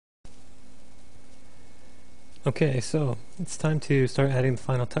Okay, so it's time to start adding the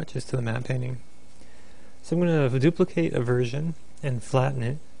final touches to the matte painting. So I'm going to duplicate a version and flatten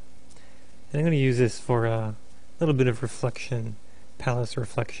it. And I'm going to use this for a little bit of reflection, palace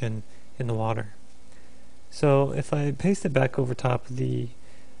reflection in the water. So if I paste it back over top of the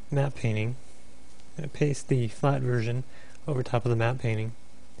matte painting, I paste the flat version over top of the matte painting.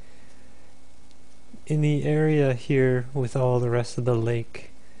 In the area here with all the rest of the lake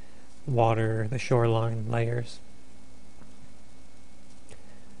water, the shoreline layers,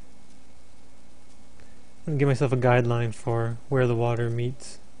 I'm going to give myself a guideline for where the water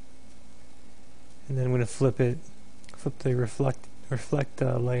meets, and then I'm going to flip the reflect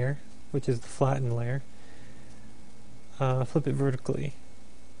layer, which is the flattened layer, flip it vertically.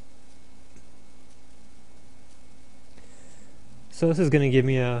 So this is going to give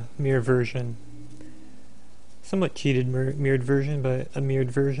me a mirror version. Somewhat cheated mirrored version, but a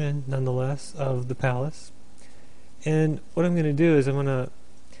mirrored version nonetheless of the palace. And what I'm going to do is I'm going to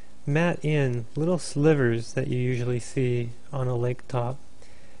matte in little slivers that you usually see on a lake top.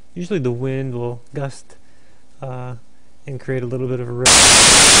 Usually the wind will gust and create a little bit of a ripple.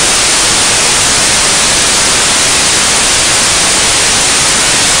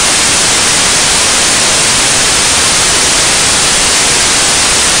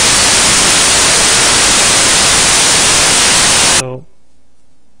 So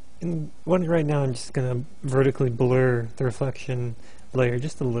right now I'm just going to vertically blur the reflection layer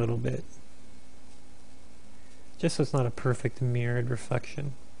just a little bit, just so it's not a perfect mirrored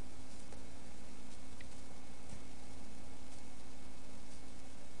reflection.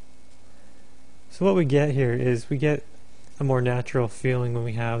 So what we get here is we get a more natural feeling when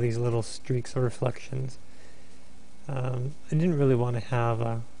we have these little streaks of reflections. I didn't really want to have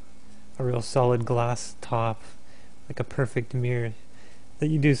a real solid glass top, like a perfect mirror that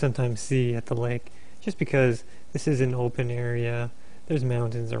you do sometimes see at the lake, just because this is an open area, there's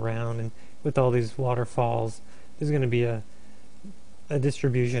mountains around, and with all these waterfalls there's going to be a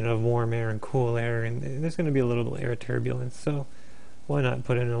distribution of warm air and cool air, and there's going to be a little air turbulence, so why not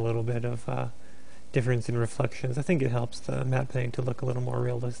put in a little bit of difference in reflections. I think it helps the matte painting to look a little more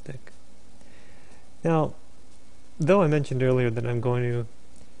realistic. Now, though I mentioned earlier that I'm going to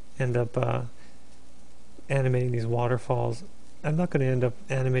end up animating these waterfalls, I'm not going to end up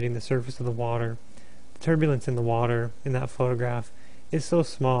animating the surface of the water. The turbulence in the water in that photograph is so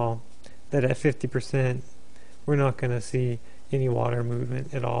small that at 50% we're not going to see any water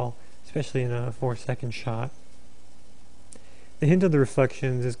movement at all, especially in a 4-second shot. The hint of the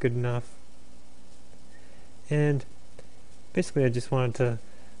reflections is good enough, and basically I just wanted to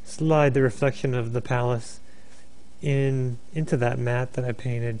slide the reflection of the palace into that matte that I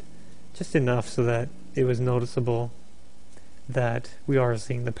painted, just enough so that it was noticeable that we are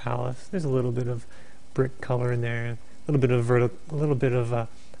seeing the palace. There's a little bit of brick color in there, a little bit of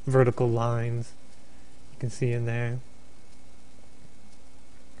vertical lines you can see in there.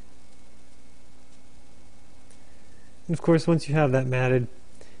 And of course, once you have that matted,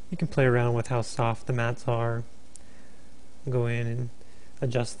 you can play around with how soft the mattes are, go in and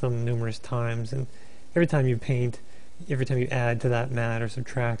adjust them numerous times, and every time you paint, every time you add to that matte or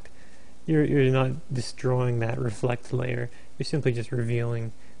subtract, you're not destroying that reflect layer, you're simply just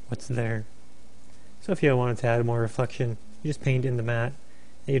revealing what's there. So if you wanted to add more reflection, you just paint in the matte,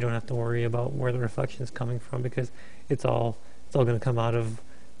 and you don't have to worry about where the reflection is coming from, because it's all going to come out of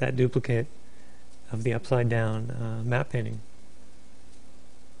that duplicate of the upside down matte painting.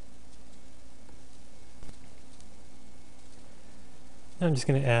 I'm just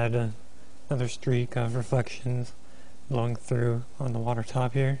going to add another streak of reflections blowing through on the water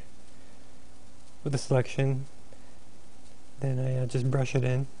top here with a selection. Then I just brush it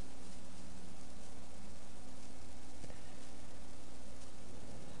in.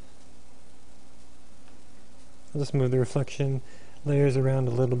 I'll just move the reflection layers around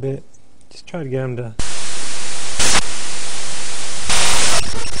a little bit. Just try to get them to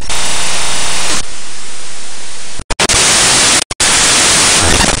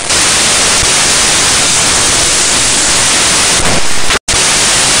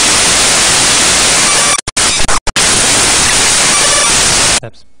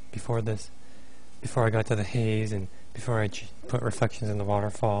steps before I got to the haze and before I put reflections in the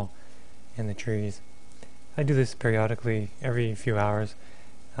waterfall and the trees. I do this periodically every few hours,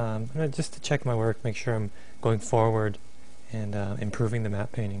 just to check my work, make sure I'm going forward and improving the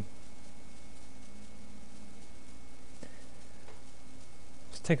matte painting.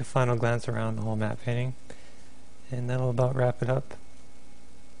 Just take a final glance around the whole matte painting, and that'll about wrap it up.